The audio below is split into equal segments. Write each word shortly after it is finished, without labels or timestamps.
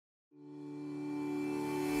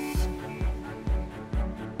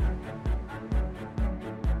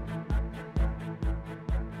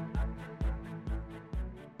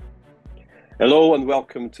Hello and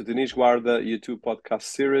welcome to the Niche Guarda YouTube podcast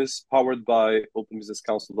series powered by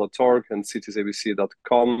openbusinesscouncil.org and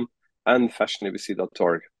citiesabc.com and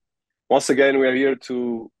fashionabc.org. Once again, we are here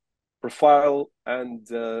to profile and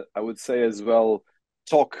I would say as well,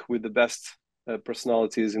 talk with the best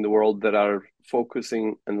personalities in the world that are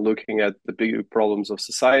focusing and looking at the bigger problems of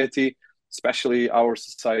society, especially our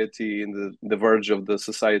society in the verge of the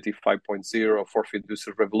Society 5.0, fourth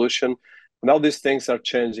industrial revolution. Now these things are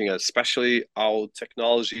changing, especially how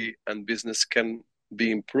technology and business can be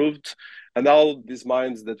improved. And now these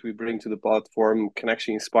minds that we bring to the platform can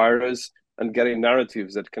actually inspire us and getting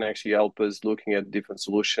narratives that can actually help us looking at different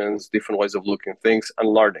solutions, different ways of looking at things and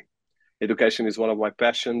learning. Education is one of my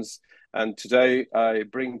passions. And today I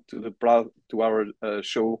bring to our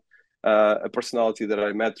show a personality that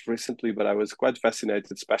I met recently, but I was quite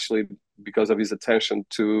fascinated, especially because of his attention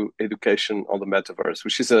to education on the metaverse,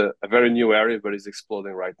 which is a very new area, but is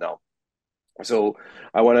exploding right now. So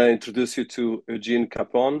I want to introduce you to Eugene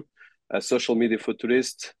Capon, a social media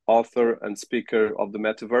futurist, author, and speaker of the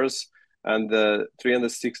metaverse, and the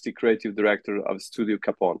 360 creative director of Studio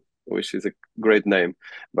Capon, which is a great name,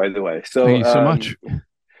 by the way. Thank So, you so much.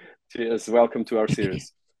 cheers, welcome to our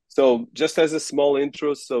series. So, just as a small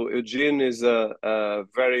intro, so Eugene is a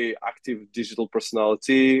very active digital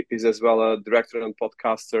personality. He's as well a director and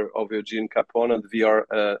podcaster of Eugene Capon and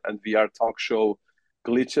VR talk show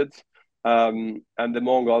Glitched. And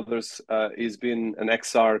among others, he's been an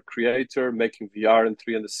XR creator, making VR and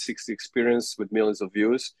 360 experience with millions of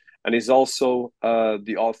views. And he's also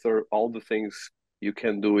the author of All the Things You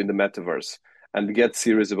Can Do in the Metaverse and get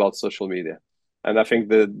serious about social media. And I think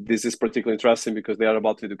that this is particularly interesting because they are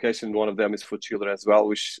about education. One of them is for children as well,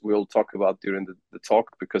 which we'll talk about during the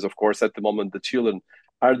talk, because of course, at the moment, the children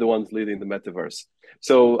are the ones leading the metaverse.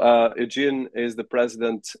 So Eugene is the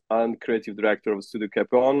president and creative director of Studio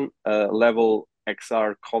Capon, a level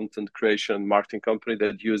XR content creation marketing company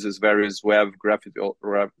that uses various web graphical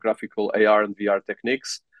AR and VR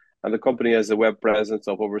techniques. And the company has a web presence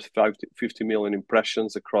of over 50 million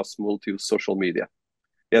impressions across multi social media.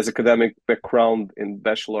 He has academic background in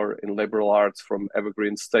Bachelor in Liberal Arts from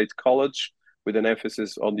Evergreen State College with an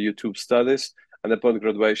emphasis on the YouTube studies. And upon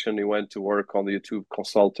graduation, he went to work on the YouTube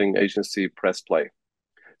consulting agency Press Play.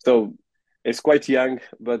 So it's quite young,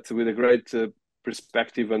 but with a great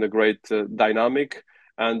perspective and a great dynamic,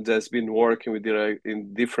 and has been working with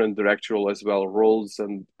in different directorial as well roles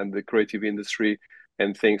and the creative industry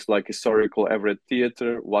and things like historical Everett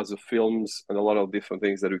Theatre, was of films, and a lot of different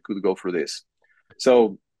things that we could go through this.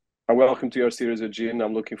 So, welcome to your series, Eugene.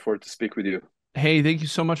 I'm looking forward to speak with you. Hey, thank you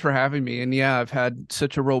so much for having me. And yeah, I've had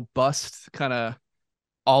such a robust kind of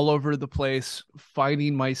all over the place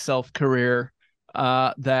finding myself career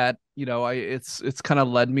that I it's kind of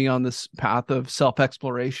led me on this path of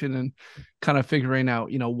self-exploration and kind of figuring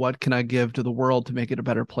out, what can I give to the world to make it a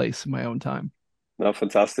better place in my own time. No,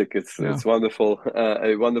 fantastic. Yeah. It's wonderful,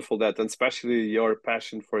 wonderful that, and especially your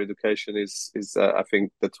passion for education is I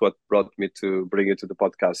think that's what brought me to bring you to the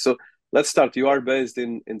podcast. So let's start. You are based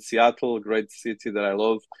in Seattle, a great city that I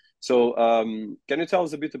love. So can you tell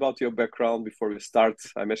us a bit about your background before we start?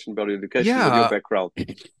 I mentioned about education, but your Yeah. background.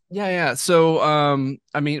 Yeah. So,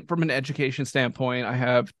 I mean, from an education standpoint, I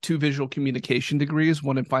have two visual communication degrees,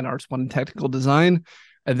 one in fine arts, one in technical design,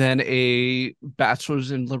 and then a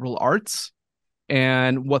bachelor's in liberal arts.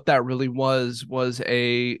 And what that really was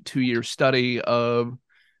a 2-year study of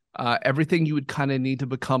everything you would kind of need to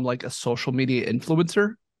become like a social media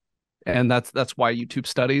influencer. And that's why YouTube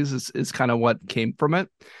studies is kind of what came from it.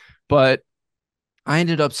 But I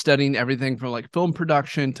ended up studying everything from like film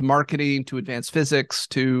production to marketing to advanced physics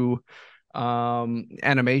to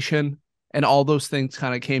animation. And all those things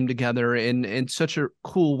kind of came together in such a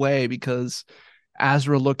cool way because as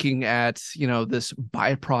we're looking at, this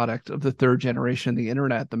byproduct of the third generation of the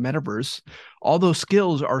internet, the metaverse, all those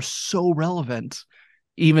skills are so relevant.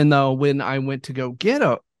 Even though when I went to go get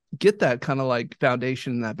that kind of like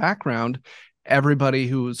foundation and that background, everybody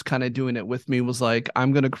who was kind of doing it with me was like,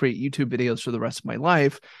 I'm going to create YouTube videos for the rest of my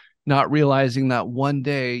life, not realizing that one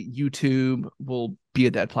day YouTube will be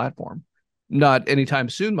a dead platform. Not anytime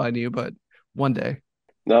soon, mind you, but one day.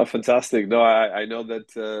 No, fantastic. No, I know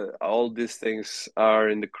that all these things are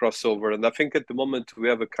in the crossover, and I think at the moment we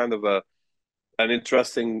have a kind of an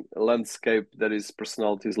interesting landscape that is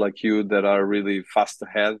personalities like you that are really fast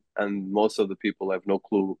ahead, and most of the people have no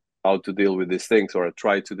clue how to deal with these things or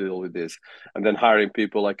try to deal with this, and then hiring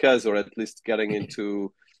people like us, or at least getting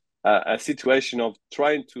into a situation of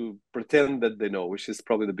trying to pretend that they know, which is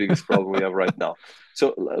probably the biggest problem we have right now.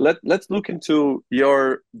 So let's look into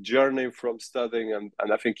your journey from studying, and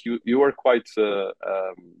I think you were quite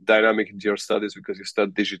dynamic in your studies because you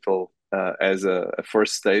studied digital as a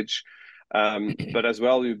first stage. But as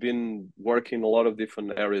well, you've been working in a lot of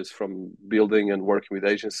different areas, from building and working with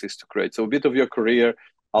agencies to create. So a bit of your career,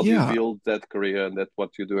 how do you Yeah. build that career, and that's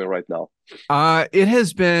what you're doing right now? It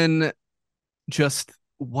has been just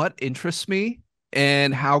what interests me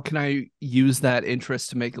and how can I use that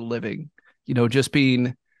interest to make a living. Just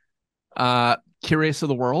being curious of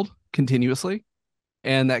the world continuously.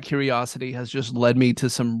 And that curiosity has just led me to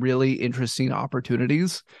some really interesting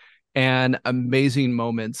opportunities and amazing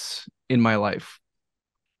moments in my life.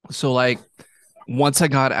 So like once I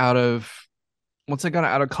got out of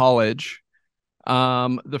college,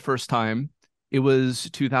 the first time, it was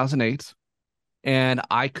 2008, and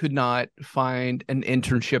I could not find an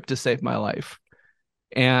internship to save my life.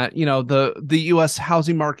 And the US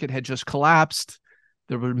housing market had just collapsed.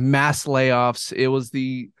 There were mass layoffs. It was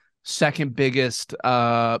the second biggest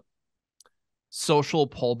social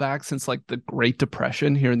pullback since like the Great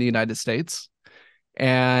Depression here in the United States.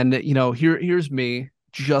 And here's me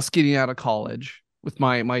just getting out of college with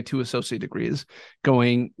my two associate degrees,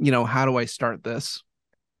 going, how do I start this?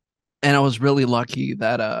 And I was really lucky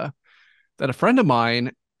that a friend of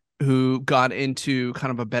mine who got into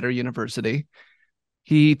kind of a better university,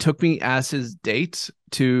 he took me as his date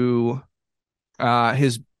to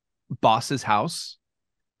his boss's house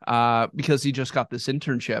because he just got this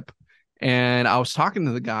internship. And I was talking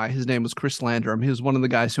to the guy. His name was Chris Landrum. He was one of the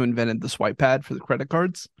guys who invented the swipe pad for the credit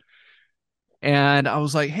cards. And I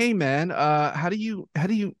was like, "Hey, man, how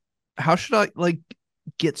should I like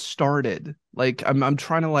get started? Like, I'm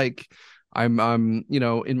trying to like, I'm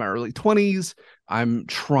in my early 20s. I'm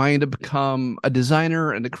trying to become a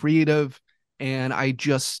designer and a creative, and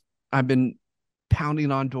I've been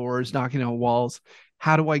pounding on doors, knocking on walls.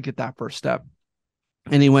 How do I get that first step?"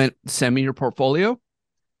 And he went, "Send me your portfolio,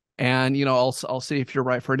 and I'll see if you're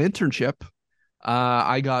right for an internship."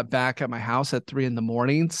 I got back at my house at 3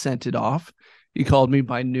 a.m, sent it off. He called me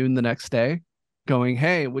by noon the next day, going,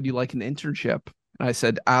 "Hey, would you like an internship?" And I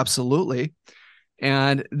said, "Absolutely."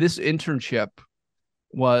 And this internship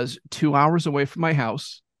was 2 hours away from my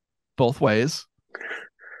house, both ways,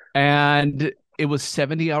 and it was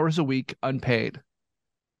 70 hours a week, unpaid.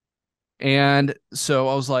 And so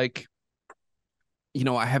I was like,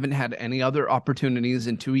 I haven't had any other opportunities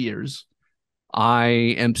in 2 years.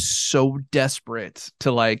 I am so desperate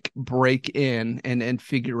to like break in and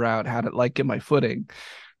figure out how to like get my footing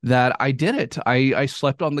that I did it. I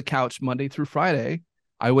slept on the couch Monday through Friday.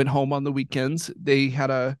 I went home on the weekends.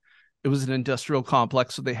 It was an industrial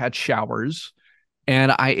complex, so they had showers,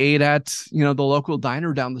 and I ate at the local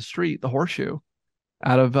diner down the street, the Horseshoe,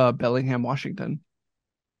 out of Bellingham, Washington.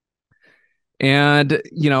 And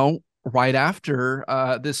right after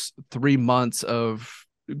this 3 months of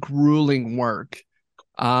grueling work,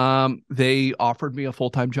 they offered me a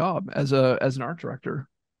full-time job as an art director,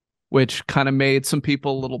 which kind of made some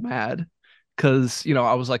people a little mad because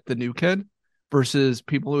I was like the new kid versus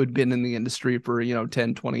people who had been in the industry for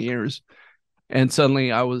 10, 20 years. And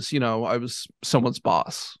suddenly I was someone's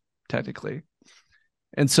boss technically.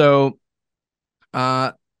 And so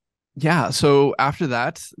yeah, so after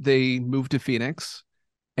that they moved to Phoenix,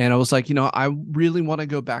 and I was like, I really want to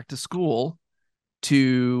go back to school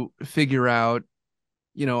to figure out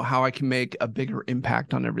how I can make a bigger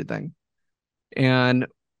impact on everything. And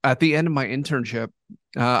at the end of my internship,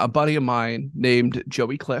 a buddy of mine named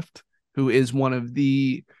Joey Clift, who is one of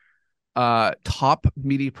the top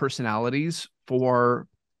media personalities for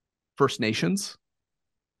First Nations.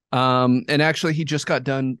 And actually, he just got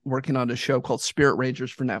done working on a show called Spirit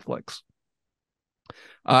Rangers for Netflix.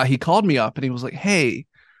 He called me up and he was like, "Hey,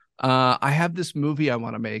 I have this movie I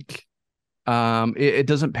want to make. It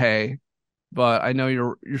doesn't pay, but I know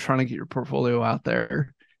you're trying to get your portfolio out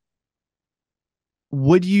there.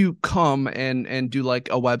 Would you come and do like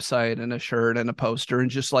a website and a shirt and a poster and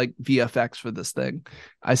just like VFX for this thing?"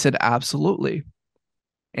 I said, "Absolutely."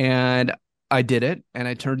 And I did it and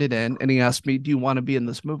I turned it in, and he asked me, "Do you want to be in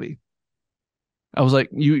this movie?" I was like,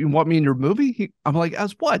 you want me in your movie?" I'm like,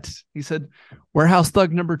 "As what?" He said, "Warehouse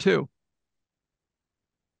Thug #2."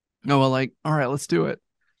 No, well, like, all right, let's do it.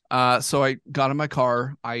 So I got in my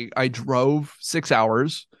car. I drove 6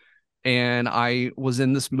 hours, and I was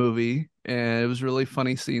in this movie, and it was really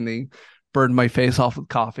funny seeing me burn my face off with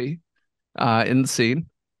coffee in the scene.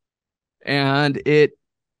 And it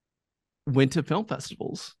went to film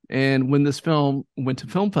festivals. And when this film went to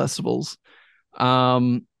film festivals,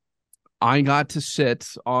 um, I got to sit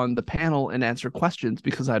on the panel and answer questions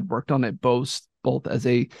because I'd worked on it both as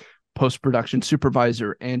a post-production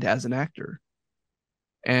supervisor and as an actor.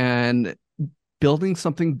 And building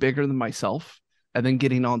something bigger than myself and then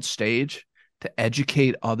getting on stage to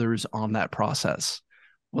educate others on that process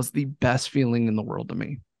was the best feeling in the world to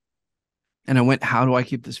me. And I went, how do I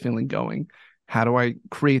keep this feeling going? How do I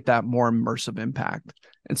create that more immersive impact?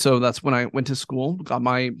 And so that's when I went to school, got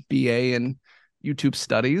my BA in YouTube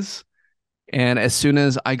studies. And as soon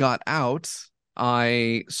as I got out,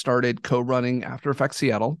 I started co-running After Effects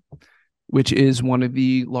Seattle, which is one of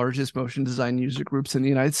the largest motion design user groups in the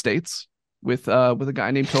United States, with a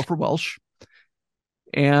guy named Topher Welsh.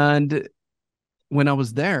 And when I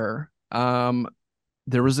was there,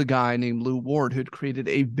 there was a guy named Lou Ward who'd created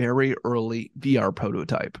a very early VR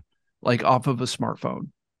prototype, like off of a smartphone.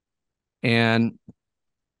 And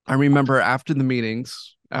I remember after the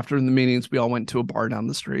meetings, we all went to a bar down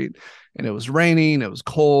the street, and it was raining, it was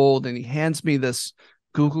cold, and he hands me this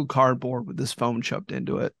Google Cardboard with this phone shoved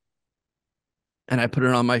into it. And I put it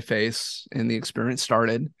on my face, and the experience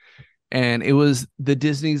started. And it was the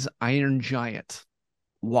Disney's Iron Giant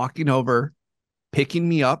walking over, picking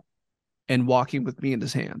me up, and walking with me in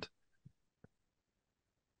his hand.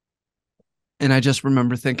 And I just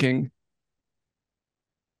remember thinking,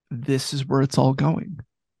 this is where it's all going.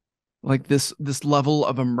 Like this level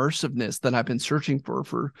of immersiveness that I've been searching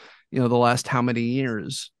for, the last how many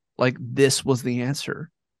years. Like this was the answer.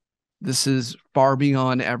 This is far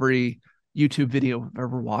beyond every YouTube video I've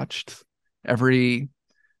ever watched, every,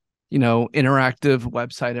 interactive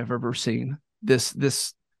website I've ever seen.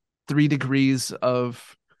 This 3 degrees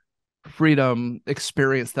of freedom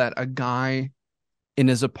experience that a guy in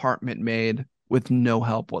his apartment made with no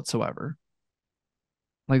help whatsoever.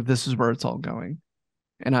 Like this is where it's all going.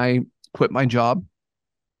 And I quit my job.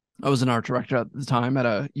 I was an art director at the time at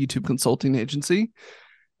a YouTube consulting agency,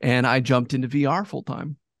 and I jumped into VR full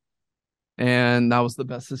time. And that was the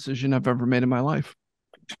best decision I've ever made in my life.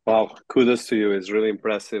 Wow, kudos to you. It's really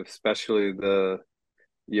impressive, especially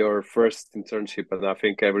your first internship, and I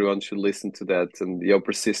think everyone should listen to that, and your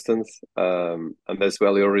persistence, and as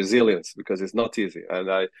well your resilience, because it's not easy. And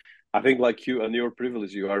I think like you and your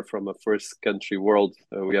privilege, you are from a first country world.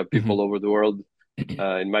 We have people all over the world.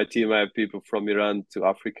 In my team, I have people from Iran to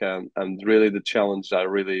Africa, and really the challenges are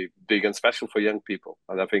really big and special for young people.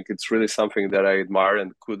 And I think it's really something that I admire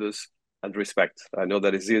and kudos and respect. I know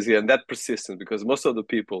that it's easy and that persistence, because most of the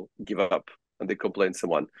people give up and they complain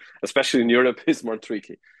someone, especially in Europe, is more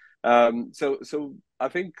tricky. So I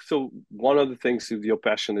think so. One of the things with your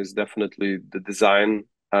passion is definitely the design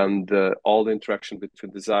and all the interaction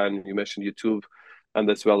between design. You mentioned YouTube, and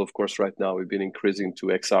as well, of course, right now we've been increasing to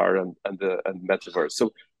XR and Metaverse.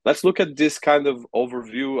 So let's look at this kind of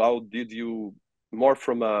overview. How did you, more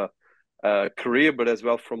from a career, but as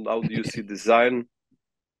well from how do you see design,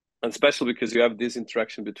 and especially because you have this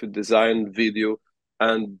interaction between design, video,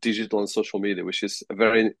 and digital and social media, which is a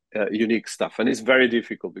very unique stuff, and it's very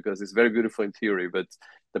difficult because it's very beautiful in theory, but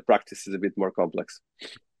the practice is a bit more complex.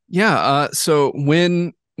 Yeah. So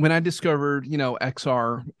when I discovered,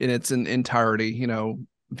 XR in its entirety, VR,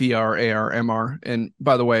 AR, MR, and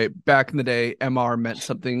by the way, back in the day, MR meant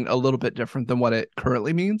something a little bit different than what it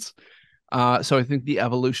currently means. So I think the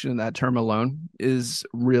evolution in that term alone is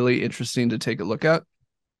really interesting to take a look at.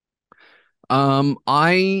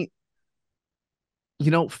 I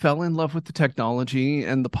fell in love with the technology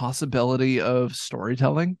and the possibility of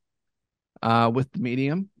storytelling with the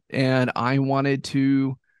medium. And I wanted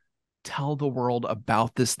to tell the world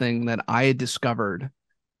about this thing that I had discovered.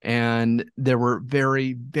 And there were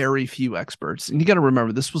very, very few experts. And you got to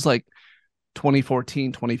remember, this was like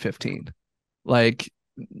 2014, 2015. Like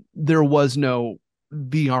there was no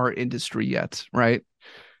VR industry yet, right?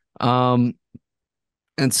 And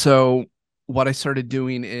so what I started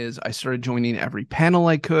doing is I started joining every panel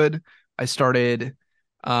I could. I started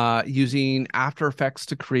using After Effects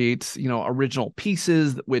to create, original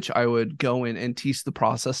pieces, which I would go in and teach the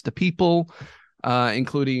process to people,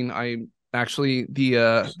 including the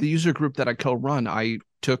user group that I co-run. I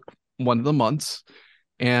took one of the months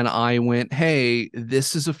and I went, hey,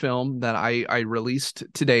 this is a film that I released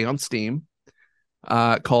today on Steam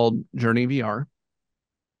called Journey VR.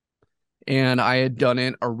 And I had done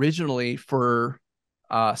it originally for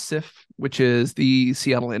SIF, which is the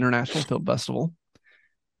Seattle International Film Festival.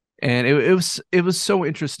 And it was so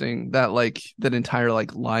interesting that that entire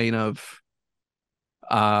line of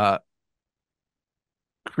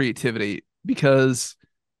creativity, because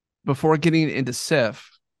before getting into SIF,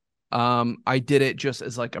 I did it just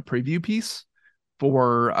as like a preview piece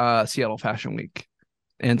for Seattle Fashion Week.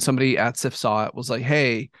 And somebody at SIF saw it, was like,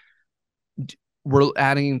 hey, we're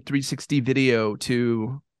adding 360 video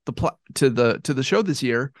to the show this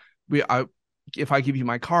year. If I give you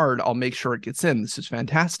my card, I'll make sure it gets in. This is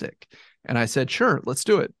fantastic. And I said, sure, let's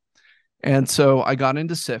do it. And so I got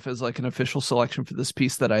into SIF as like an official selection for this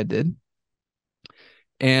piece that I did.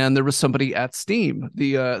 And there was somebody at Steam,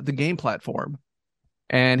 the game platform,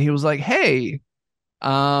 and he was like, hey,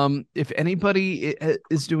 if anybody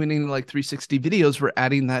is doing any like 360 videos, we're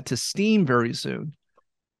adding that to Steam very soon,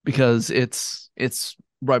 because it's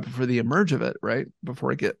right before the emerge of it, right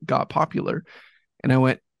before it got popular. And I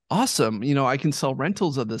went, awesome, I can sell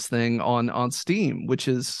rentals of this thing on Steam, which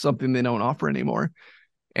is something they don't offer anymore.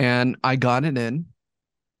 And I got it in,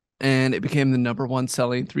 and it became the number one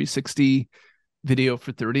selling 360 video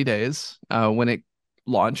for 30 days when it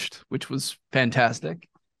launched, which was fantastic.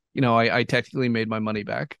 I technically made my money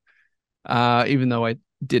back, even though I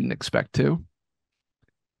didn't expect to.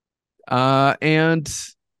 And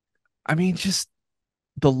I mean, just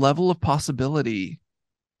the level of possibility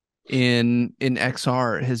in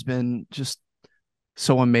XR has been just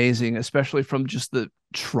so amazing, especially from just the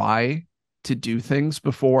try to do things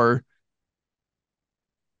before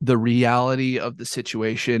the reality of the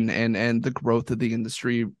situation and the growth of the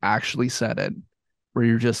industry actually set in, where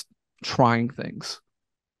you're just trying things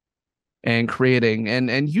and creating,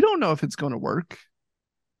 and you don't know if it's going to work.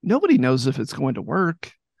 Nobody knows if it's going to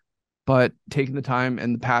work, but taking the time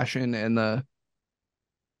and the passion and the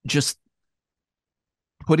just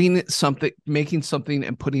making something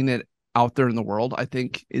and putting it out there in the world, I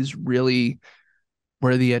think is really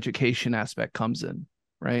where the education aspect comes in,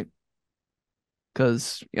 right?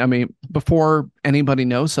 Because, I mean, before anybody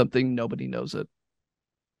knows something, nobody knows it.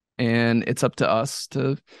 And it's up to us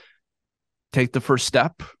to take the first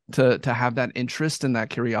step to have that interest and that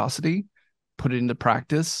curiosity, put it into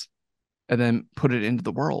practice, and then put it into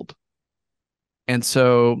the world. And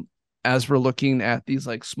so as we're looking at these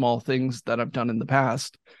like small things that I've done in the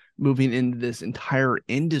past, moving into this entire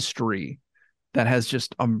industry that has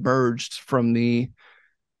just emerged from the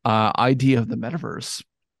idea of the metaverse,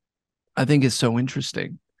 I think is so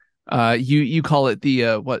interesting. You call it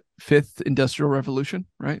the fifth industrial revolution,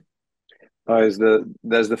 right? There's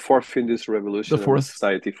the fourth industrial revolution The and the fourth.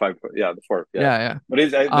 society five. Yeah, the fourth. Yeah, Yeah.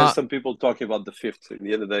 but there's some people talking about the fifth. In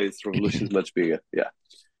the end of the day, its revolution is much bigger. Yeah.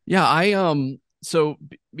 Yeah, so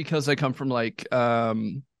because I come from like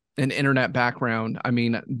an internet background, I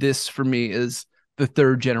mean, this for me is the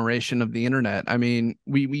third generation of the internet. I mean,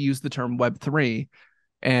 we use the term Web3,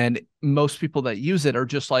 and most people that use it are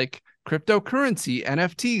just like cryptocurrency,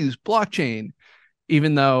 NFTs, blockchain,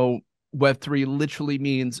 even though Web3 literally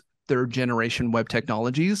means third generation web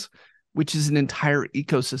technologies, which is an entire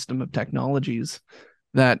ecosystem of technologies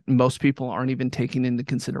that most people aren't even taking into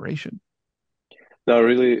consideration. No,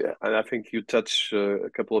 really, and I think you touch a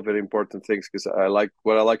couple of very important things, because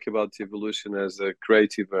what I like about evolution as a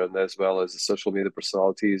creative and as well as a social media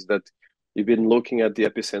personality is that you've been looking at the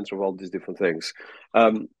epicenter of all these different things.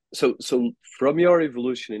 So from your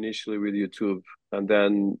evolution initially with YouTube, and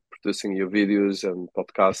then producing your videos and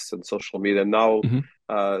podcasts and social media, now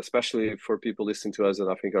especially for people listening to us,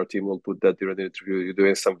 and I think our team will put that during the interview, you're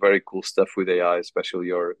doing some very cool stuff with AI, especially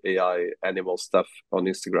your AI animal stuff on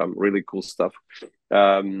Instagram. Really cool stuff.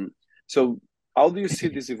 So how do you see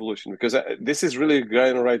this evolution? Because this is really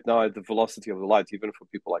going right now at the velocity of the light, even for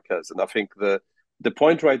people like us. And I think the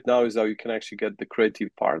point right now is how you can actually get the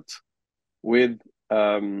creative part with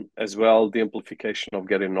as well the amplification of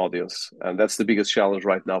getting an audience, and that's the biggest challenge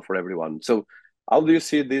right now for everyone. So how do you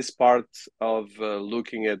see this part of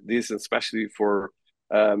looking at this, especially for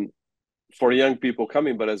young people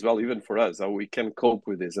coming, but as well even for us, how we can cope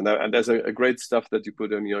with this? And there's a great stuff that you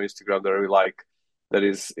put on your Instagram that I really like, that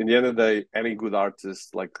is, in the end of the day, any good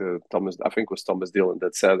artist, like Thomas, I think it was Thomas Dillon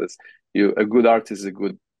that said this, a good artist is a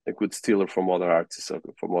good stealer from other artists or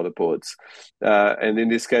from other poets. And in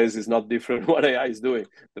this case, it's not different what AI is doing.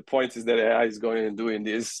 The point is that AI is going and doing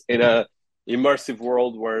this in a immersive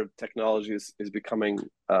world where technology is becoming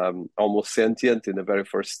almost sentient in the very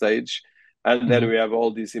first stage. And then we have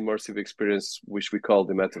all these immersive experience, which we call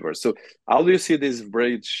the metaverse. So how do you see this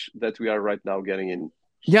bridge that we are right now getting in?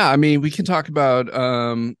 Yeah, I mean, we can talk about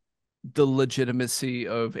the legitimacy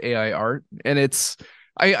of AI art. And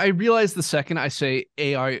I realize the second I say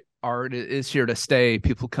AI art is here to stay,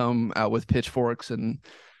 people come out with pitchforks and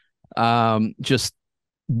just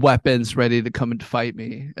weapons ready to come and fight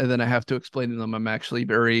me. And then I have to explain to them I'm actually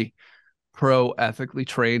very pro ethically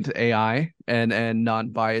trained AI and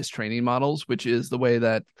non-biased training models, which is the way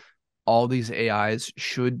that all these AIs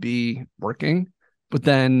should be working. But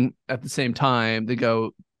then at the same time, they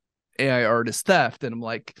go, AI art is theft. And I'm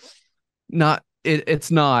like,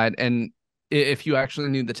 it's not. And if you actually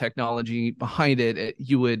knew the technology behind it,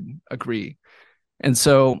 you would agree. And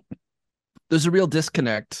so there's a real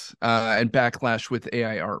disconnect and backlash with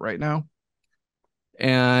AI art right now.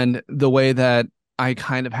 And the way that I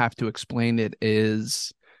kind of have to explain it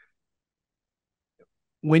is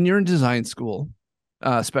when you're in design school,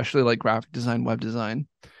 especially like graphic design, web design,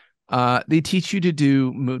 they teach you to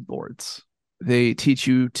do mood boards. They teach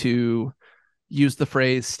you to use the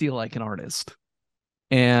phrase steal like an artist.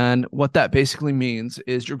 And what that basically means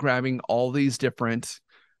is you're grabbing all these different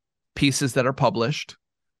pieces that are published,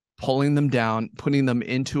 pulling them down, putting them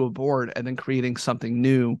into a board, and then creating something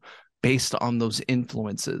new based on those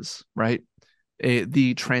influences, right?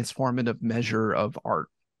 The transformative measure of art.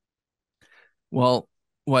 Well,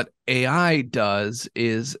 what AI does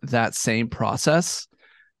is that same process,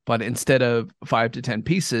 but instead of 5 to 10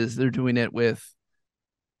 pieces, they're doing it with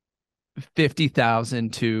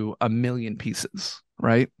 50,000 to a million pieces,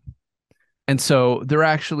 right? And so they're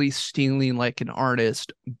actually stealing like an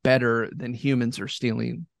artist better than humans are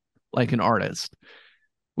stealing like an artist,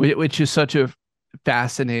 which is such a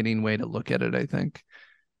fascinating way to look at it. I think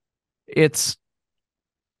it's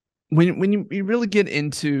when you really get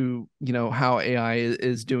into, you know, how AI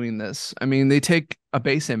is doing this. I mean, they take a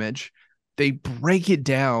base image, they break it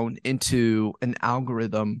down into an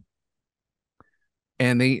algorithm,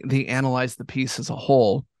 and they analyze the piece as a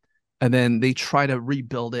whole, and then they try to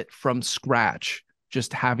rebuild it from scratch,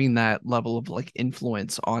 just having that level of like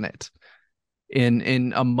influence on it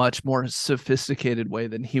in a much more sophisticated way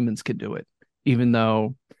than humans could do it, even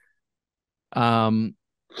though um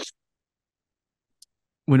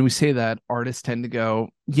when we say that, artists tend to go,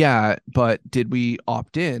 yeah, but did we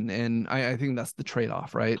opt in? And I think that's the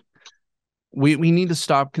trade-off, right? We need to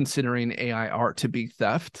stop considering AI art to be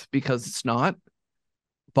theft, because it's not,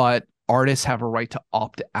 but artists have a right to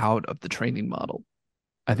opt out of the training model.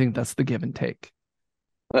 I think that's the give and take.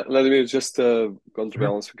 Let me just Sure.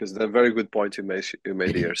 counterbalance, because that's a very good point you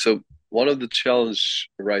made here. So one of the challenge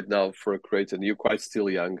right now for a creator, and you're quite still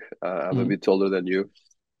young, I'm a Mhm. bit older than you,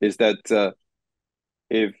 is that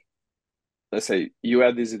if, let's say, you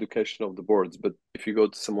had this education of the boards, but if you go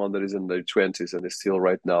to someone that is in their 20s and is still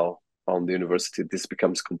right now on the university, this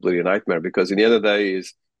becomes completely a nightmare, because in the end of the day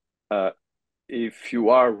is uh, if you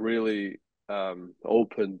are really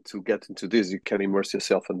open to get into this, you can immerse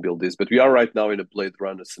yourself and build this. But we are right now in a Blade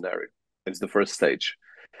Runner scenario. It's the first stage,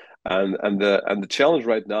 and the challenge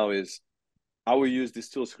right now is how we use these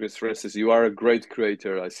tools. Because, for instance, you are a great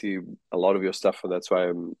creator. I see a lot of your stuff, and that's why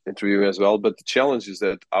I'm interviewing as well. But the challenge is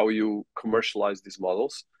that how you commercialize these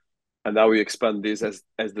models, and now we expand this as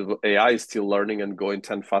the AI is still learning and going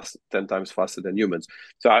 10 times faster than humans.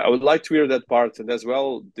 So I would like to hear that part. And as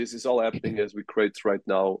well, this is all happening as we create right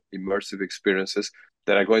now immersive experiences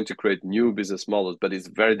that are going to create new business models, but it's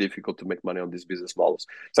very difficult to make money on these business models.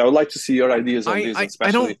 So I would like to see your ideas on I, this, and I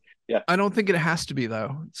I don't especially, yeah, I don't think it has to be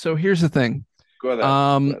though. So here's the thing. go ahead. Go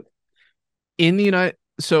Um, ahead. in the United,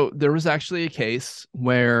 so there was actually a case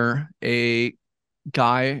where a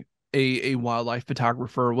guy, a wildlife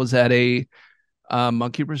photographer, was at a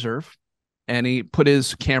monkey reserve, and he put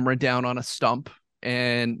his camera down on a stump,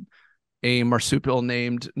 and a marsupial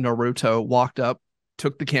named Naruto walked up,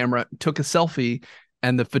 took the camera, took a selfie,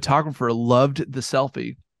 and the photographer loved the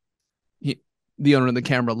selfie. He, the owner of the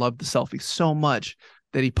camera loved the selfie so much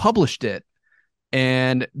that he published it.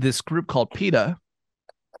 And this group called PETA,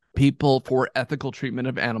 People for Ethical Treatment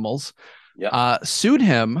of Animals, Yeah. sued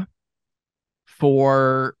him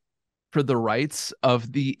for the rights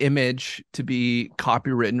of the image to be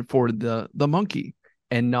copywritten for the monkey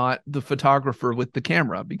and not the photographer with the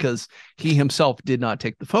camera, because he himself did not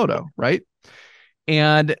take the photo, right?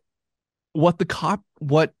 And what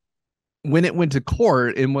when it went to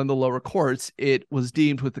court in one of the lower courts, it was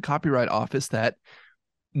deemed with the Copyright Office that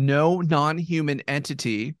no non-human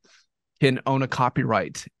entity can own a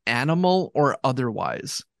copyright, animal or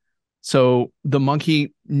otherwise. So the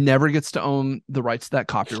monkey never gets to own the rights to that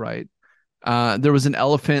copyright. There was an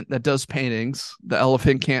elephant that does paintings. The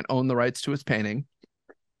elephant can't own the rights to its painting.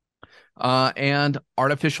 And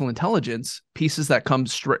artificial intelligence, pieces that come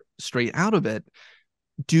straight out of it,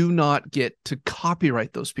 do not get to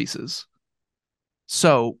copyright those pieces.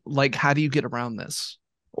 So, like, how do you get around this?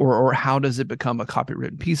 Or how does it become a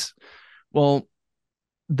copywritten piece? Well,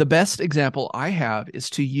 the best example I have is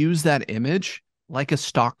to use that image like a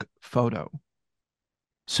stock photo.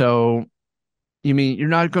 So you mean you're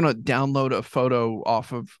not going to download a photo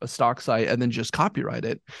off of a stock site and then just copyright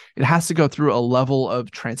it? It has to go through a level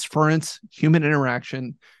of transference, human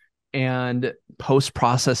interaction, and post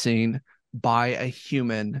processing by a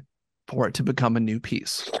human for it to become a new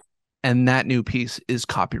piece. And that new piece is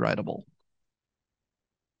copyrightable.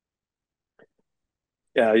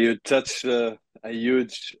 Yeah, you touch actually,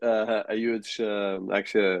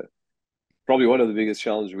 probably one of the biggest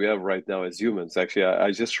challenges we have right now as humans. Actually,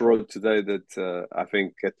 I just wrote today that I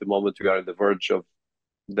think at the moment we are on the verge of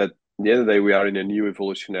that. At the end of the day, we are in a new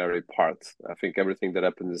evolutionary part. I think everything that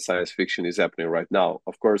happens in science fiction is happening right now.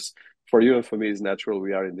 Of course, for you and for me, it's natural.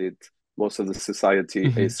 We are indeed, most of the society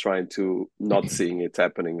Hmm. is trying to not seeing it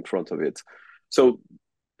happening in front of it. So,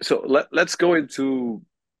 let's go into,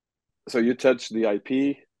 so you touch the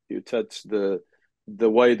IP, you touch the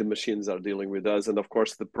way the machines are dealing with us, and of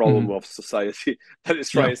course the problem Hmm. of society that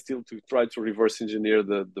is Yeah. trying still to try to reverse engineer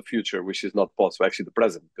the future, which is not possible. Actually, the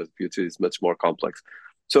present, because the future is much more complex.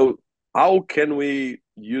 So how can we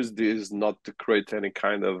use this not to create any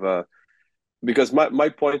kind of because my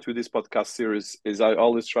point with this podcast series is I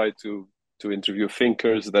always try to interview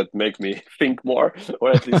thinkers that make me think more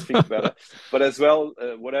or at least think better, but as well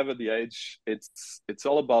whatever the age, it's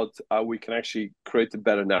all about how we can actually create a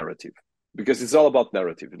better narrative, because it's all about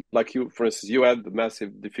narrative. Like you, for instance, you had the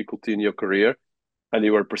massive difficulty in your career and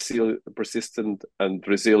you were persistent and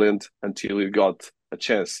resilient until you got a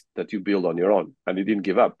chance that you build on your own and you didn't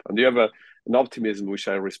give up, and you have an optimism which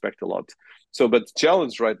I respect a lot. So but the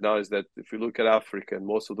challenge right now is that if you look at Africa and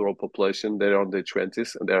most of the world population, they're on their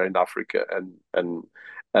 20s and they're in Africa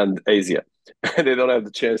and Asia and they don't have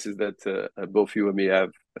the chances that both you and me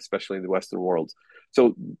have, especially in the Western world.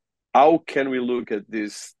 So how can we look at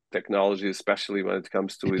this technology, especially when it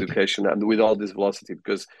comes to education and with all this velocity?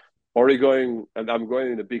 Because already going, and I'm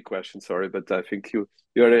going in a big question, sorry, but I think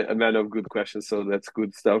you're a man of good questions, so that's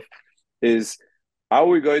good stuff. Is how are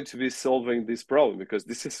we going to be solving this problem? Because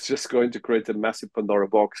this is just going to create a massive Pandora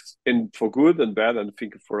box in for good and bad. And I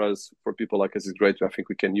think for us, for people like us, it's great. I think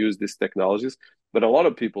we can use these technologies, but a lot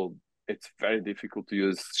of people, it's very difficult to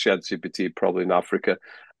use ChatGPT, probably in Africa,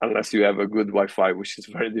 unless you have a good Wi-Fi, which is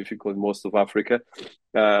very difficult in most of Africa.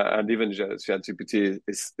 And even ChatGPT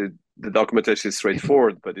is the documentation is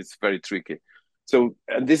straightforward, but it's very tricky. So,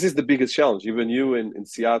 and this is the biggest challenge. Even you in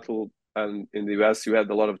Seattle and in the US, you had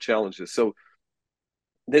a lot of challenges. So,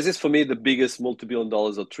 this is for me the biggest multi-billion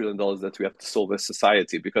dollars or trillion dollars that we have to solve as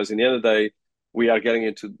society, because in the end of the day, we are getting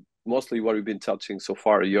into mostly what we've been touching so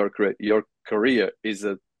far. Your career is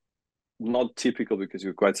a not typical because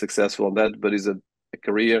you're quite successful on that, but is a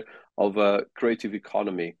career of a creative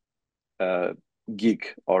economy uh,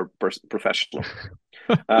 geek or professional,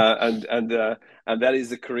 and that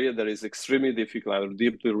is a career that is extremely difficult. I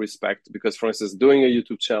deeply respect, because, for instance, doing a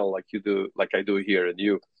YouTube channel like you do, like I do here, and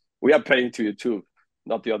you, we are paying to YouTube,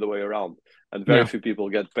 not the other way around. And very Yeah. few people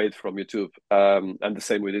get paid from YouTube. And the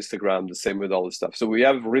same with Instagram, the same with all this stuff. So we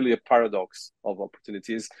have really a paradox of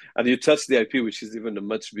opportunities. And you touch the IP, which is even a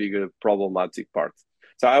much bigger problematic part.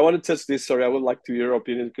 So I want to touch this. Sorry, I would like to hear your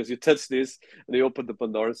opinion, because you touched this and you opened the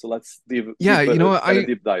Pandora. So let's Yeah. You know what? get a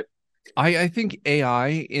deep dive. I think AI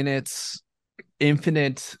in its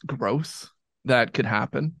infinite growth that could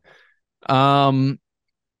happen, um,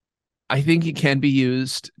 I think it can be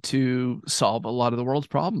used to solve a lot of the world's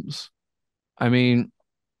problems. I mean,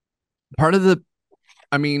 part of the,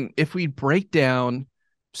 I mean, if we break down,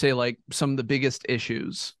 say, like some of the biggest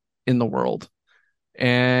issues in the world,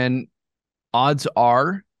 and odds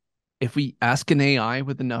are, if we ask an AI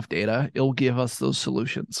with enough data, it'll give us those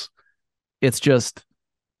solutions. It's just,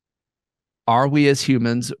 are we as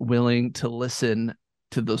humans willing to listen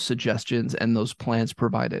to those suggestions and those plans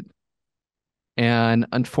provided? And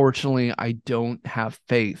unfortunately, I don't have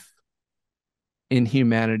faith in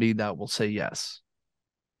humanity that will say yes.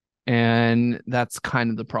 And that's kind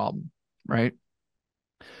of the problem, right?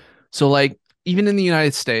 So, like, even in the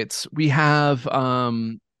United States, we have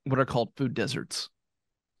what are called food deserts,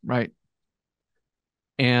 right?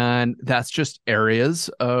 And that's just areas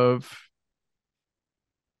of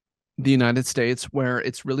the United States where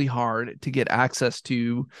it's really hard to get access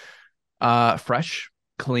to fresh,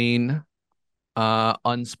 clean,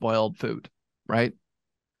 unspoiled food, right?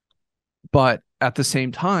 But at the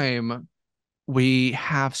same time, we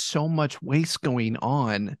have so much waste going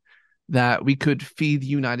on that we could feed the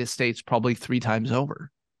United States probably 3 times over.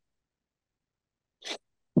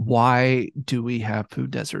 Why do we have food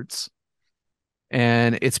deserts?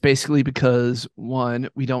 And it's basically because, one,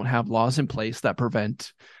 we don't have laws in place that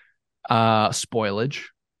prevent spoilage,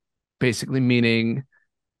 basically meaning,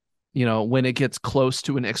 when it gets close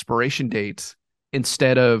to an expiration date,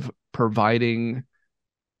 instead of providing,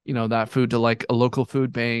 that food to like a local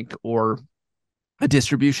food bank or a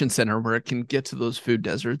distribution center where it can get to those food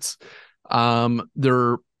deserts,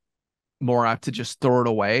 they're more apt to just throw it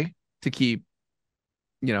away to keep,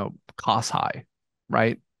 costs high,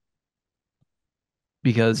 right?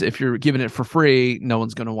 because if you're giving it for free, no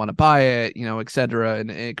one's going to want to buy it, et cetera. And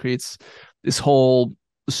it creates this whole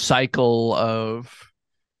cycle of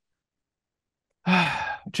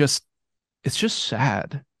just, it's just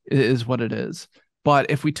sad, is what it is. But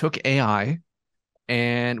if we took AI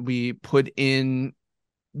and we put in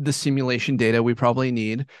the simulation data we probably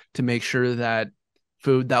need to make sure that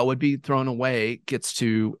food that would be thrown away gets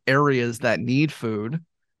to areas that need food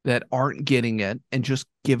that aren't getting it, and just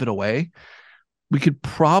give it away, we could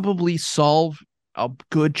probably solve a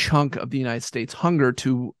good chunk of the United States hunger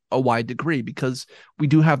to a wide degree, because we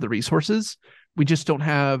do have the resources. We just don't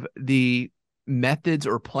have the methods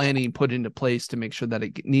or planning put into place to make sure that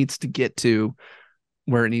it needs to get to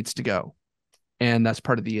where it needs to go. And that's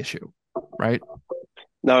part of the issue, right?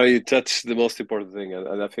 Now you touch the most important thing,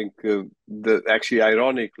 and I think the actually,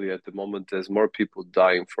 ironically, at the moment, there's more people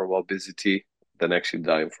dying from obesity than actually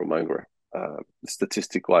dying from hunger,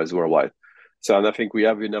 statistic-wise worldwide. So, and I think we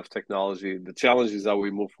have enough technology. The challenge is how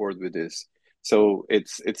we move forward with this. So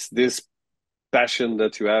it's this passion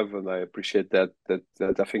that you have, and I appreciate that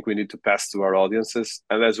I think we need to pass to our audiences,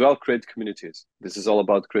 and as well create communities. This is all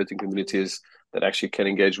about creating communities that actually can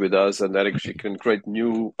engage with us, and that actually can create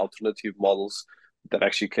new alternative models that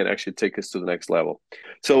actually can actually take us to the next level.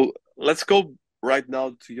 So let's go right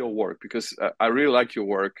now to your work, because I really like your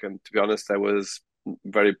work, and to be honest, I was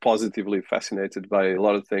very positively fascinated by a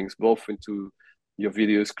lot of things, both into your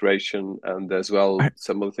videos creation and as well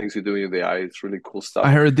some of the things you do in the AI. It's really cool stuff.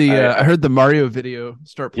 I heard the Mario video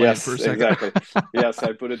start playing for a Yes, second. exactly. Yes,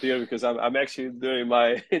 I put it here because I'm actually doing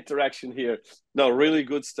my interaction here. No, really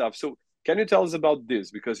good stuff. So can you tell us about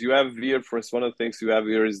this? Because you have here, for instance, one of the things you have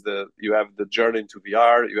here is you have the journey into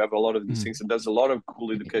VR. You have a lot of these things, and there's a lot of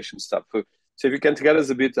cool education stuff. So if you can tell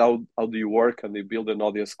us a bit, how do you work and you build an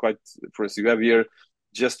audience? Quite, for instance, you have here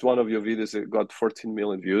just one of your videos that got 14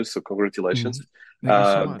 million views. So congratulations. Thank you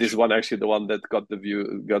so This much. one actually the one that got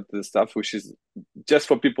the stuff, which is just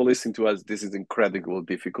for people listening to us. This is incredibly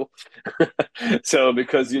difficult. So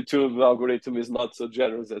because YouTube algorithm is not so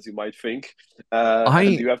generous as you might think, and I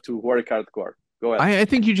you have to work hardcore. Go ahead. I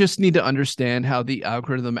think you just need to understand how the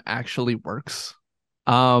algorithm actually works.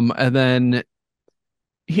 And then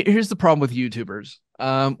here's the problem with YouTubers.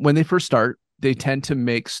 When they first start, they tend to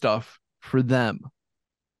make stuff for them.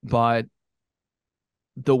 But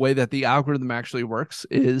the way that the algorithm actually works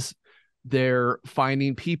is they're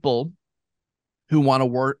finding people who want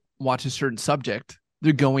to watch a certain subject.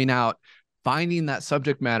 They're going out, finding that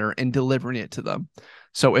subject matter and delivering it to them.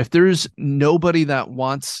 So if there's nobody that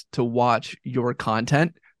wants to watch your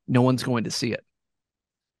content, no one's going to see it.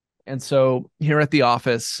 And so here at the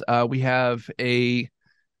office, we have when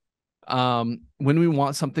we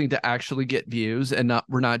want something to actually get views and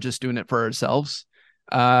we're not just doing it for ourselves,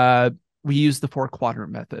 we use the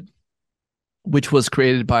 4-quadrant method, which was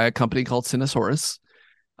created by a company called Cinesaurus.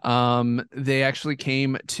 They actually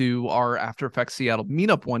came to our After Effects Seattle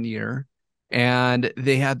meetup one year, and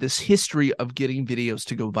they had this history of getting videos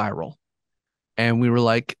to go viral. And we were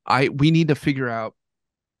like, we need to figure out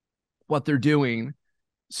what they're doing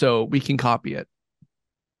so we can copy it.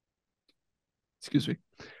 Excuse me.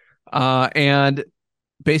 And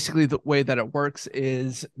basically the way that it works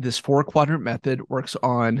is this 4-quadrant method works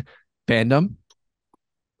on fandom,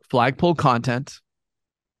 flagpole content,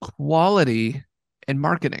 quality, and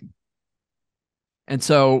marketing. And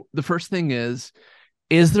so the first thing is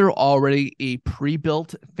there already a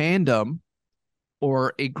pre-built fandom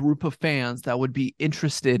or a group of fans that would be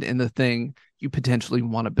interested in the thing you potentially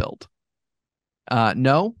want to build?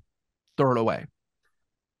 No, throw it away.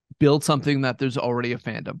 Build something that there's already a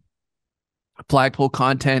fandom. Flagpole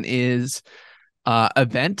content is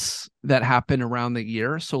events that happen around the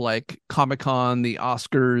year. So like Comic-Con, the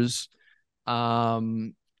Oscars,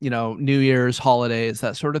 New Year's, holidays,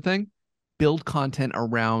 that sort of thing. Build content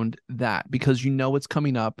around that because it's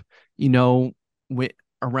coming up.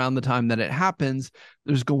 Around the time that it happens,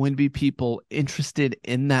 there's going to be people interested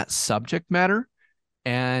in that subject matter,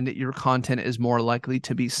 and your content is more likely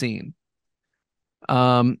to be seen.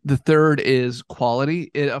 The third is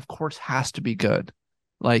quality. It of course has to be good.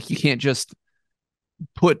 Like you can't just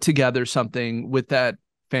put together something with that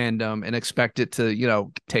fandom and expect it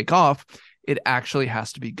to, take off. It actually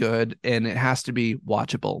has to be good and it has to be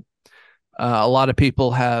watchable. A lot of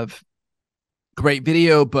people have great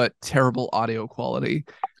video, but terrible audio quality.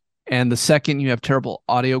 And the second you have terrible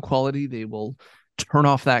audio quality, they will turn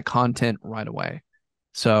off that content right away.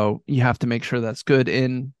 So you have to make sure that's good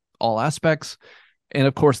in all aspects. And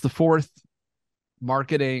of course, the fourth,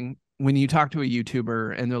 marketing. When you talk to a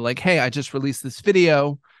YouTuber and they're like, hey, I just released this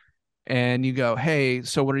video, and you go, hey,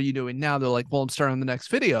 so what are you doing now? They're like, well, I'm starting the next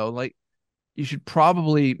video. Like, you should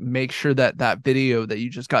probably make sure that that video that you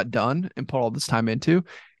just got done and put all this time into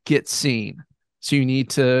gets seen. So you need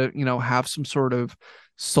to, have some sort of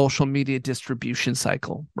social media distribution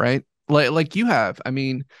cycle, right? Like you have. I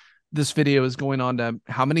mean, this video is going on to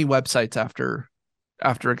how many websites after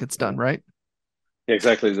it gets done, Yeah. right?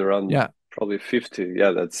 Exactly. It's around Yeah. probably 50.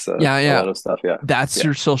 Yeah, that's Yeah, a yeah. lot of stuff. Yeah. That's Yeah.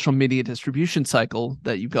 your social media distribution cycle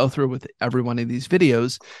that you go through with every one of these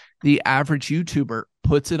videos. The average YouTuber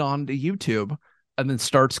puts it onto YouTube and then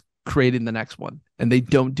starts creating the next one. And they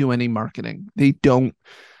don't do any marketing. They don't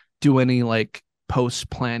do any like post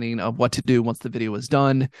planning of what to do once the video is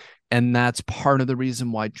done. And that's part of the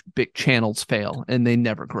reason why big channels fail and they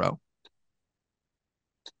never grow.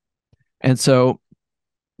 And so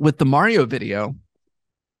with the Mario video,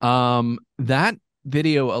 that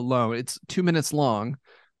video alone, it's 2 minutes long,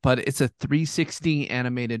 but it's a 360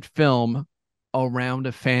 animated film around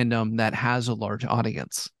a fandom that has a large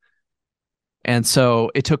audience. And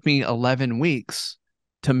so it took me 11 weeks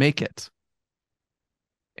to make it.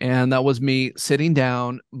 And that was me sitting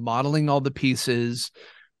down, modeling all the pieces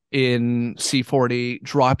in C40,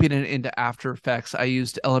 dropping it into After Effects. I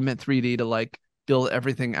used Element 3D to like build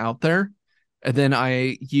everything out there. And then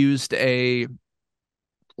I used a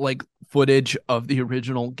like footage of the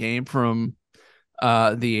original game from the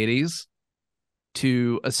 80s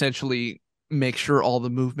to essentially make sure all the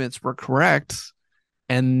movements were correct.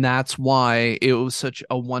 And that's why it was such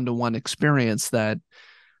a one-to-one experience that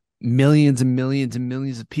millions and millions and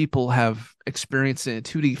millions of people have experienced in a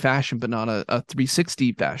 2D fashion, but not a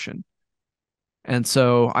 360 fashion. And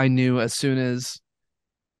so I knew as soon as,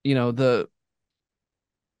 the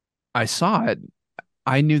I saw it,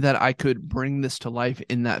 I knew that I could bring this to life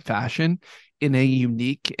in that fashion in a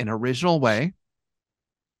unique and original way.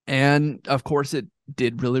 And of course, it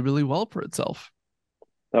did really, really well for itself.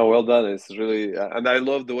 Oh, well done. It's really, and I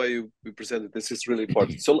love the way you presented this. It's really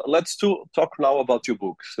important. So let's talk now about your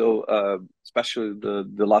book. So, especially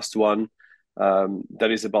the last one, that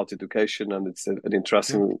is about education, and it's an Yeah.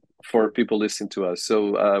 interesting for people listening to us.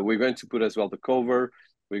 So, we're going to put as well the cover.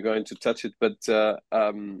 We're going to touch it, but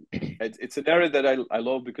it's an area that I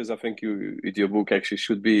love because I think your book actually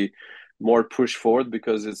should be more pushed forward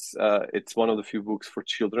because it's one of the few books for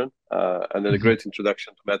children, and then a Mhm. great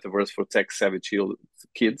introduction to metaverse for tech savvy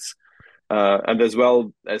kids. And as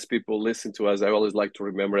well as people listen to us, I always like to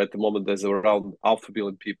remember at the moment there's around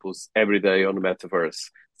 500,000,000 people every day on the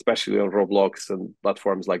metaverse, especially on Roblox and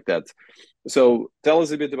platforms like that. So tell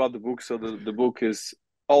us a bit about the book. So the book is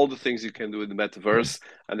all the things you can do in the metaverse,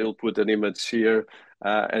 and they'll put an image here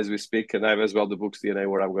as we speak. And I have as well the book's DNA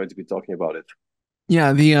where I'm going to be talking about it.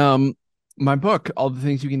 Yeah, the my book, All the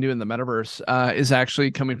Things You Can Do in the Metaverse, is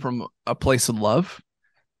actually coming from a place of love.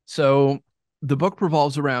 So the book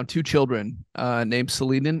revolves around two children named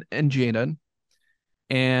Selena and Jaden.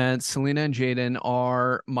 And Selena and Jaden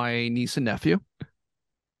are my niece and nephew.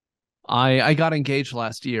 I got engaged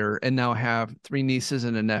last year and now have three nieces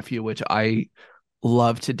and a nephew, which I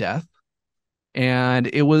love to death. And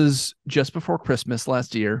it was just before Christmas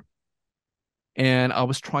last year. And I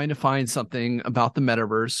was trying to find something about the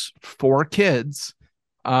metaverse for kids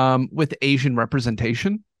with Asian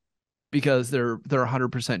representation because they're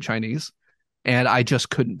 100% Chinese, and I just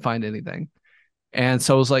couldn't find anything. And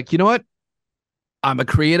so I was like, you know what? I'm a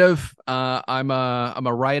creative. I'm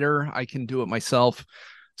a writer. I can do it myself.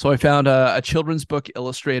 So I found a children's book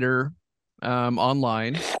illustrator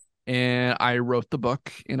online, and I wrote the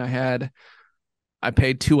book. And I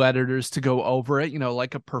paid two editors to go over it,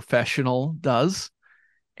 like a professional does.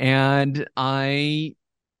 And I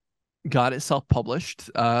got it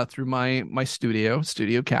self-published through my studio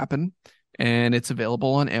Capon, and it's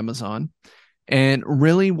available on Amazon. And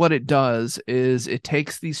really what it does is it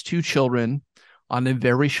takes these two children on a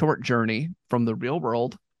very short journey from the real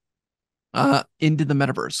world into the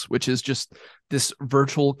metaverse, which is just this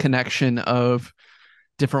virtual connection of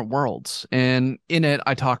different worlds. And in it,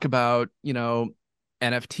 I talk about,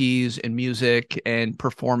 NFTs and music and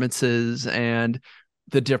performances and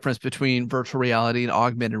the difference between virtual reality and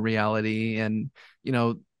augmented reality. And,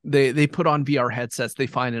 they put on VR headsets they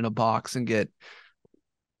find in a box and get,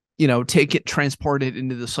 take it transported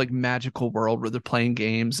into this like magical world where they're playing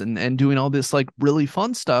games and doing all this like really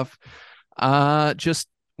fun stuff. Just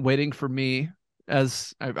waiting for me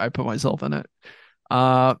as I put myself in it.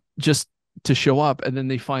 Just to show up, and then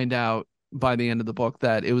they find out by the end of the book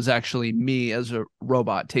that it was actually me as a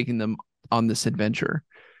robot taking them on this adventure.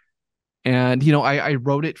 And I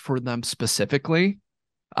wrote it for them specifically,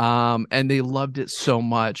 and they loved it so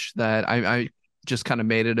much that I just kind of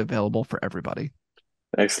made it available for everybody.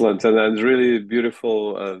 Excellent, and really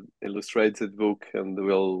beautiful illustrated book, and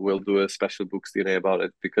we'll do a special books DNA about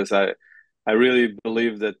it because I really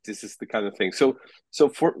believe that this is the kind of thing. So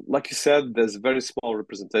for like you said, there's very small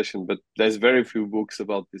representation, but there's very few books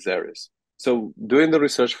about these areas. So doing the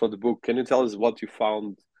research for the book, can you tell us what you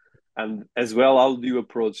found, and as well, how do you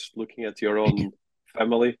approach looking at your own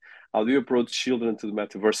family? How do you approach children to the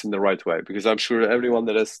metaverse in the right way? Because I'm sure everyone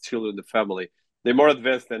that has children in the family, they're more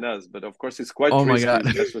advanced than us, but of course it's quite Oh my risky, God.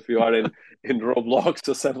 especially if you are in Roblox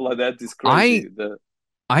or something like that. It's I crazy. The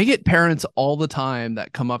I get parents all the time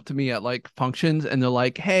that come up to me at like functions and they're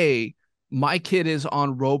like, "Hey, my kid is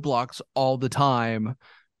on Roblox all the time.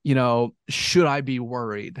 Should I be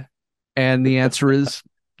worried?" And the answer is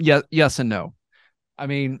yes and no. I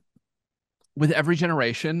mean, with every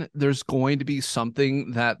generation, there's going to be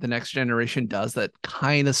something that the next generation does that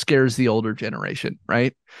kind of scares the older generation,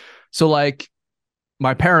 right? So like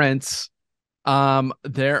my parents,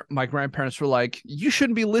 my grandparents were like, "You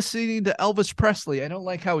shouldn't be listening to Elvis Presley. I don't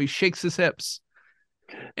like how he shakes his hips."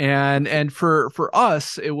 And for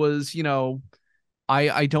us, it was,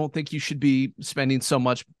 I don't think you should be spending so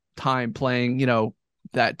much time playing,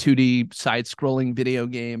 that 2D side scrolling video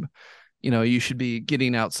game. You should be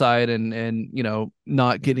getting outside and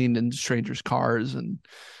not getting in strangers' cars and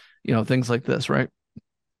things like this, right?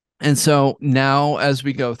 And so now as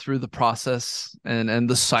we go through the process and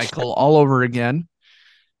the cycle all over again,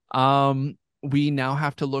 we now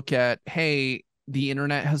have to look at, hey, the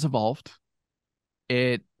internet has evolved.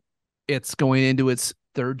 It's going into its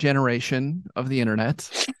third generation of the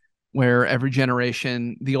internet, where every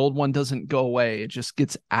generation, the old one doesn't go away, it just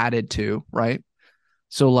gets added to, right?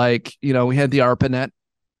 So like, we had the ARPANET,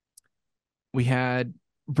 we had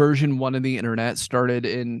version 1 of the internet started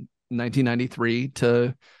in 1993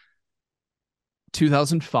 to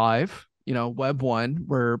 2005, web 1,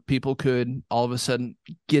 where people could all of a sudden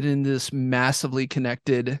get in this massively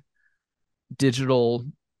connected digital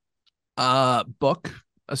book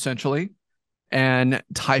essentially and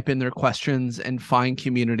type in their questions and find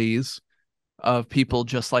communities of people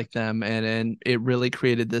just like them, and it really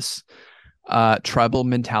created this tribal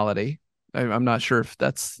mentality. I'm not sure if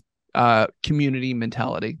that's community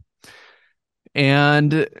mentality.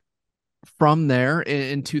 And from there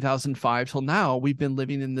in 2005 till now, we've been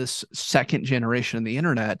living in this second generation of the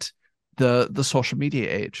internet, the social media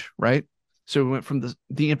age, right? So we went from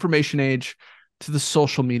the information age to the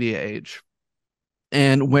social media age,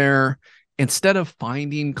 and where instead of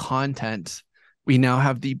finding content, we now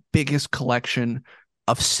have the biggest collection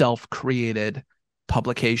of self-created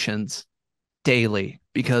publications daily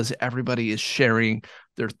because everybody is sharing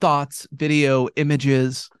their thoughts, video,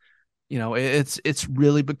 images. It's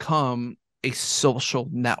really become a social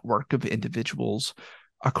network of individuals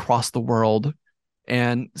across the world.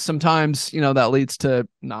 And sometimes, that leads to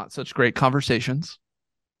not such great conversations.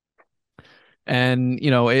 And,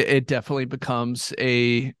 it definitely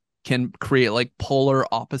can create like polar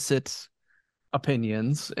opposite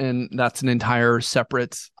opinions. And that's an entire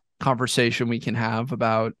separate conversation we can have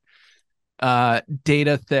about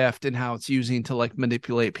data theft and how it's using to like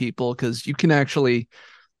manipulate people, because you can actually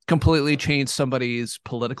completely change somebody's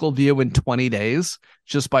political view in 20 days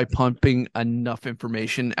just by pumping enough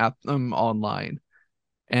information at them online.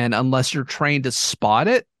 And unless you're trained to spot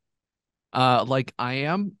it, like I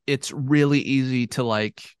am, it's really easy to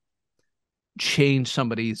like change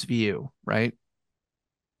somebody's view, right?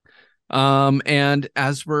 And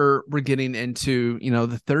as we're getting into,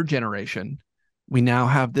 the third generation, we now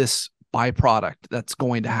have this byproduct that's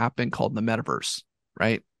going to happen called the metaverse,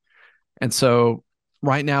 right? And so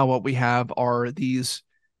right now what we have are these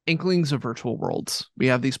inklings of virtual worlds. We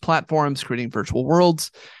have these platforms creating virtual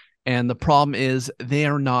worlds, and the problem is they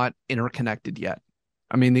are not interconnected yet.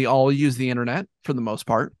 I mean, they all use the internet for the most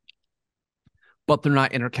part, but they're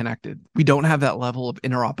not interconnected. We don't have that level of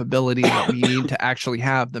interoperability that we need to actually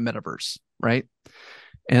have the metaverse, right?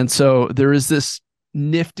 And so there is this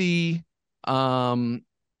nifty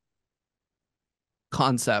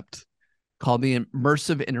concept called the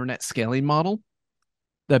immersive internet scaling model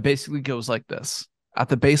that basically goes like this. At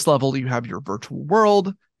the base level, you have your virtual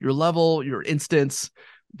world, your level, your instance,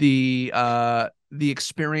 the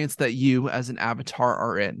experience that you as an avatar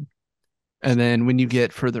are in. And then when you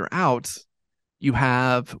get further out, you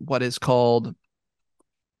have what is called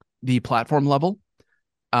the platform level,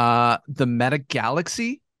 the meta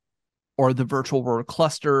galaxy, or the virtual world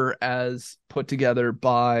cluster, as put together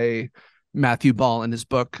by Matthew Ball in his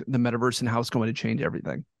book, The Metaverse and How It's Going to Change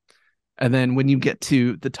Everything. And then when you get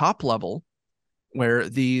to the top level, where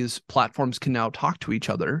these platforms can now talk to each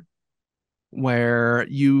other, where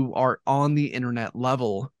you are on the internet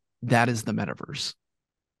level, that is the metaverse.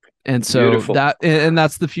 And so Beautiful.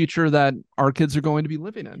 that's the future that our kids are going to be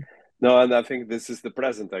living in. No, and I think this is the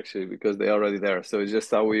present actually because they're already there. So it's just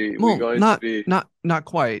how we're Well, going to be. not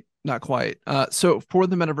quite, not quite. So for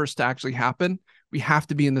the metaverse to actually happen, we have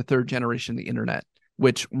to be in the third generation of the internet,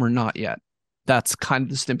 which we're not yet. That's kind of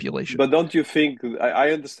the stipulation. But don't you think?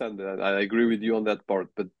 I understand that. I agree with you on that part.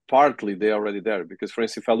 But partly they're already there because, for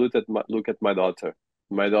instance, if I look at my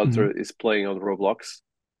Mm-hmm. daughter is playing on Roblox.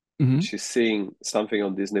 Mm-hmm. She's seeing something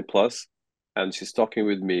on Disney Plus, and she's talking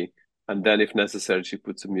with me. And then, if necessary, she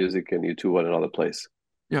puts some music in YouTube on another place.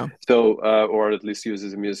 Yeah. So, or at least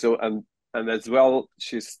uses the music. So, and as well,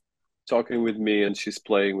 she's talking with me, and she's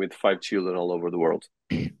playing with five children all over the world.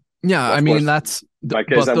 Yeah. I Of mean, course, my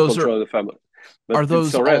case, but I'm those controlling the family, but are it's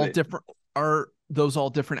those all already. different? Are those all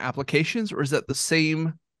different applications, or is that the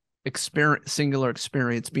same experience, singular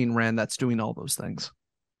experience being ran that's doing all those things?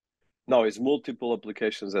 No, it's multiple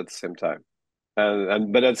applications at the same time.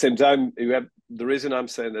 And but at the same time, you have the reason I'm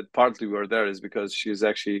saying that partly we're there is because she's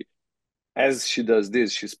actually as she does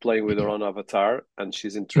this, she's playing with her own avatar and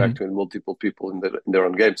she's Mm-hmm. interacting with multiple people in their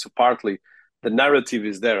own game. So partly the narrative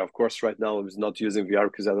is there. Of course, right now I'm not using VR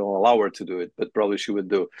because I don't allow her to do it, but probably she would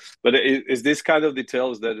do. But is this kind of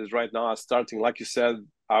details that is right now starting, like you said,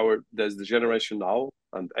 there's the generation now,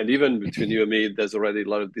 and even between you and me, there's already a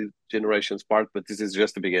lot of the generations part, but this is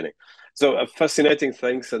just the beginning. So fascinating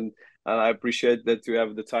things, and I appreciate that you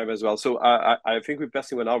have the time as well. So I think we're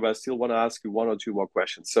passing 1 hour, but I still want to ask you one or two more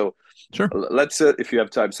questions. So Sure. let's if you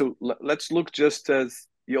have time, so let's look just as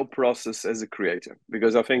your process as a creator,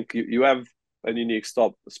 because I think you have a unique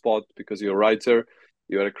spot because you're a writer,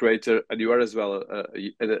 you're a creator, and you are as well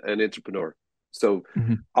an entrepreneur. So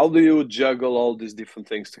Mm-hmm. how do you juggle all these different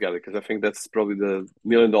things together? Because I think that's probably the $1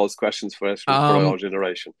 million questions for our Um,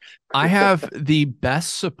 generation. I have the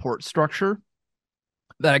best support structure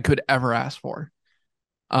that I could ever ask for.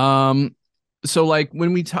 Um, so like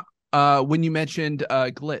when you mentioned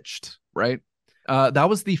Glitched, right? That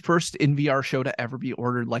was the first in VR show to ever be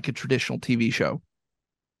ordered like a traditional TV show.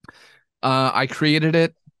 I created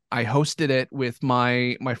it. I hosted it with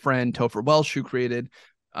my friend Topher Welsh, who created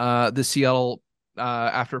the Seattle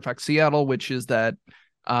After Effects Seattle, which is that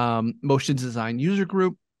motion design user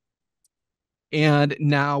group. And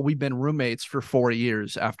now we've been roommates for 4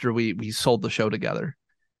 years after we sold the show together.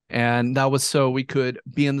 And that was so we could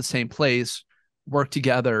be in the same place, work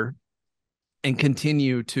together, and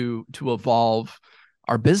continue to evolve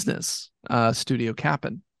our business, Studio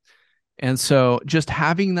Capon. And so just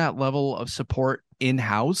having that level of support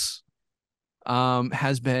in-house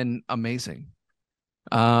has been amazing.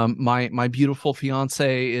 My beautiful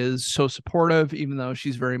fiance is so supportive, even though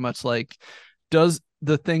she's very much like, does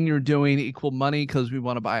the thing you're doing equal money because we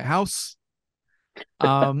want to buy a house?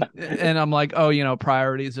 And I'm like, oh,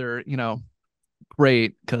 priorities are,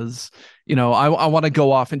 great because I want to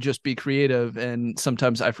go off and just be creative, and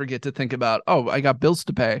sometimes I forget to think about, oh, I got bills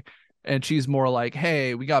to pay. And she's more like,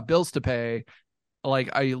 hey, we got bills to pay, like,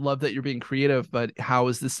 I love that you're being creative, but how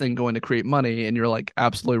is this thing going to create money? And you're like,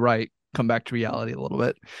 absolutely right, come back to reality a little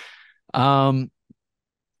bit. um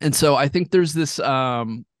and so I think there's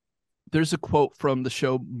a quote from the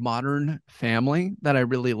show Modern Family that I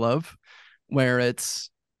really love, where it's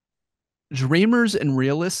dreamers and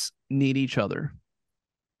realists need each other,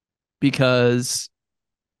 because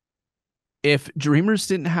if dreamers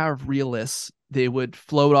didn't have realists, they would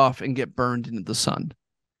float off and get burned into the sun.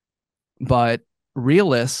 But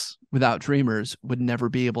realists without dreamers would never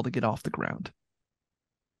be able to get off the ground.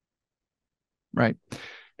 Right.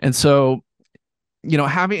 And so,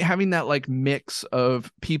 having that like mix of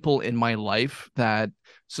people in my life that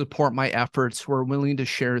support my efforts, who are willing to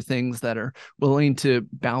share things, that are willing to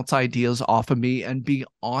bounce ideas off of me and be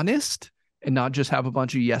honest and not just have a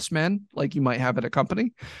bunch of yes men like you might have at a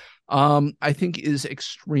company, I think is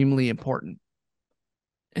extremely important.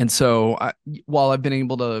 And so while I've been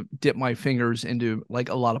able to dip my fingers into like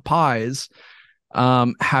a lot of pies,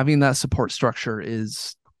 having that support structure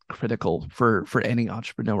is critical for any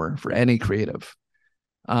entrepreneur, for any creative.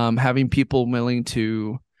 Having people willing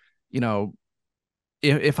to, you know,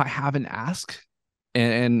 if I have an ask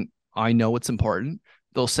and I know it's important,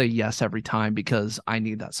 they'll say yes every time because I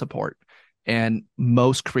need that support. And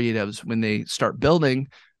most creatives, when they start building,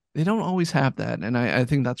 they don't always have that. And I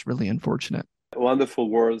think that's really unfortunate. Wonderful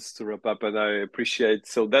words to wrap up, and I appreciate.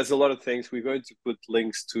 So there's a lot of things. We're going to put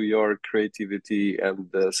links to your creativity and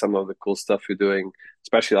some of the cool stuff you're doing.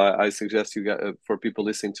 Especially, I suggest you get for people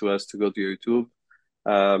listening to us to go to YouTube,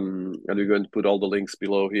 and we're going to put all the links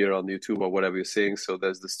below here on YouTube or whatever you're seeing. So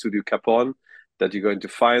there's the Studio Capon. that you're going to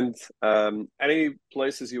find. Any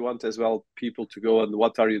places you want as well people to go, and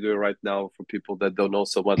what are you doing right now for people that don't know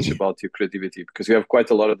so much about your creativity? Because you have quite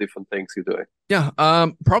a lot of different things you're doing. Yeah,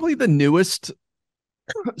 probably the newest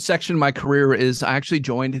section of my career is I actually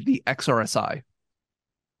joined the XRSI,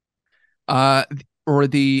 uh, or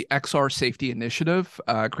the XR Safety Initiative,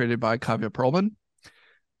 created by Kavya Perlman.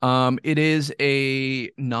 It is a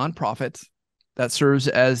nonprofit that serves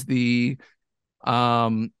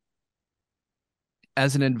um,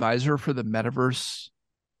 as an advisor for the Metaverse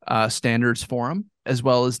Standards Forum, as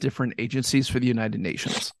well as different agencies for the United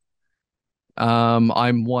Nations.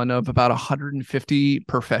 I'm one of about 150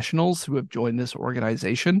 professionals who have joined this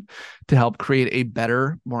organization to help create a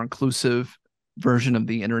better, more inclusive version of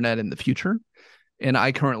the internet in the future. And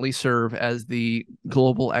I currently serve as the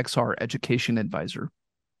Global XR Education Advisor.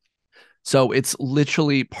 So it's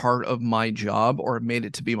literally part of my job, or made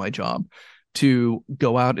it to be my job, to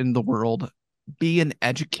go out in the world, be an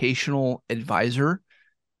educational advisor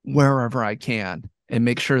wherever I can, and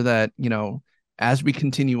make sure that, as we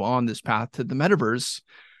continue on this path to the metaverse,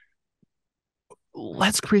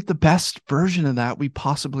 let's create the best version of that we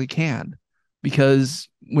possibly can. Because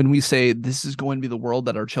when we say this is going to be the world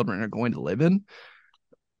that our children are going to live in,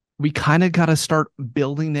 we kind of got to start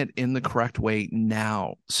building it in the correct way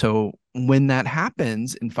now. So when that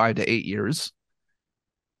happens in 5 to 8 years,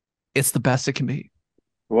 it's the best it can be.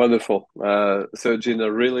 Wonderful. So,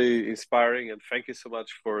 Gina, really inspiring, and thank you so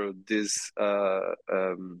much for this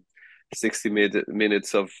 60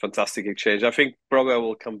 minutes of fantastic exchange. I think probably I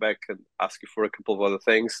will come back and ask you for a couple of other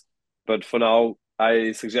things. But for now,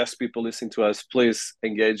 I suggest people listening to us, please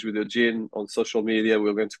engage with Eugene on social media.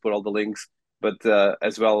 We're going to put all the links, but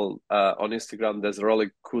as well on Instagram, there's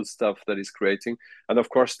really cool stuff that he's creating. And of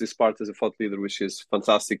course, this part as a thought leader, which is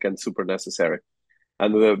fantastic and super necessary.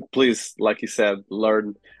 And please, like you said,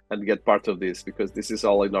 learn and get part of this, because this is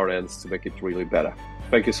all in our hands to make it really better.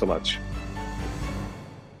 Thank you so much.